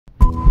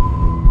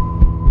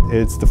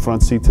it's the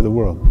front seat to the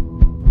world.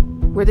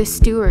 We're the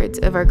stewards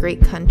of our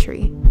great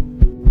country.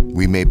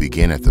 We may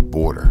begin at the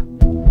border,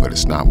 but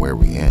it's not where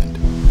we end.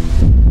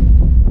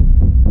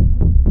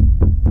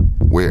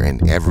 We're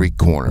in every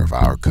corner of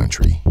our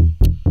country.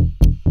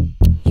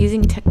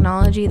 Using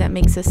technology that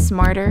makes us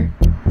smarter,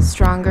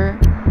 stronger,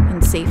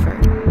 and safer.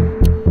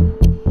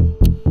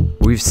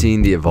 We've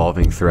seen the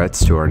evolving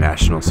threats to our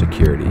national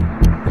security,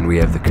 and we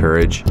have the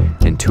courage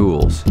and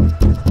tools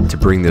to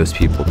bring those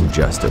people to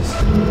justice.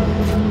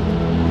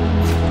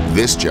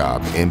 This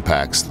job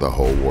impacts the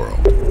whole world.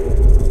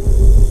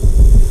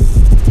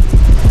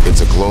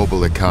 It's a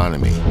global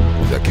economy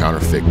that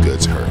counterfeit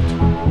goods hurt.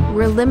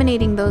 We're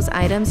eliminating those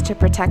items to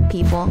protect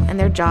people and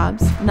their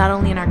jobs, not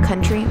only in our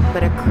country,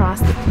 but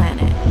across the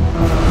planet.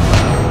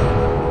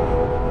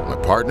 My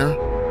partner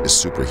is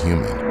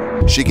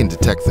superhuman. She can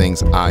detect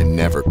things I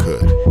never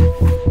could.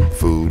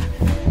 Food,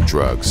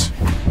 drugs,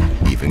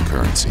 even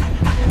currency.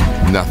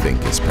 Nothing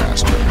gets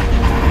past her.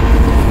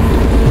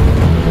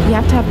 You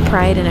have to have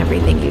pride in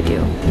everything you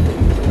do,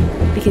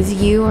 because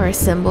you are a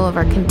symbol of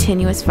our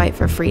continuous fight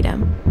for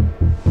freedom,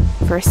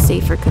 for a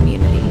safer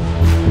community.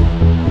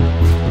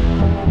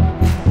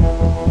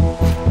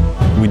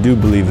 We do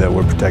believe that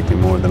we're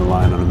protecting more than a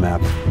line on a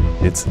map.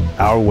 It's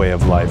our way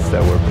of life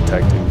that we're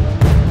protecting.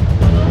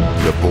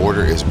 The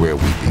border is where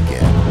we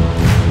begin.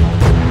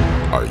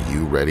 Are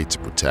you ready to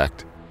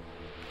protect?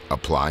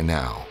 Apply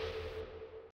now.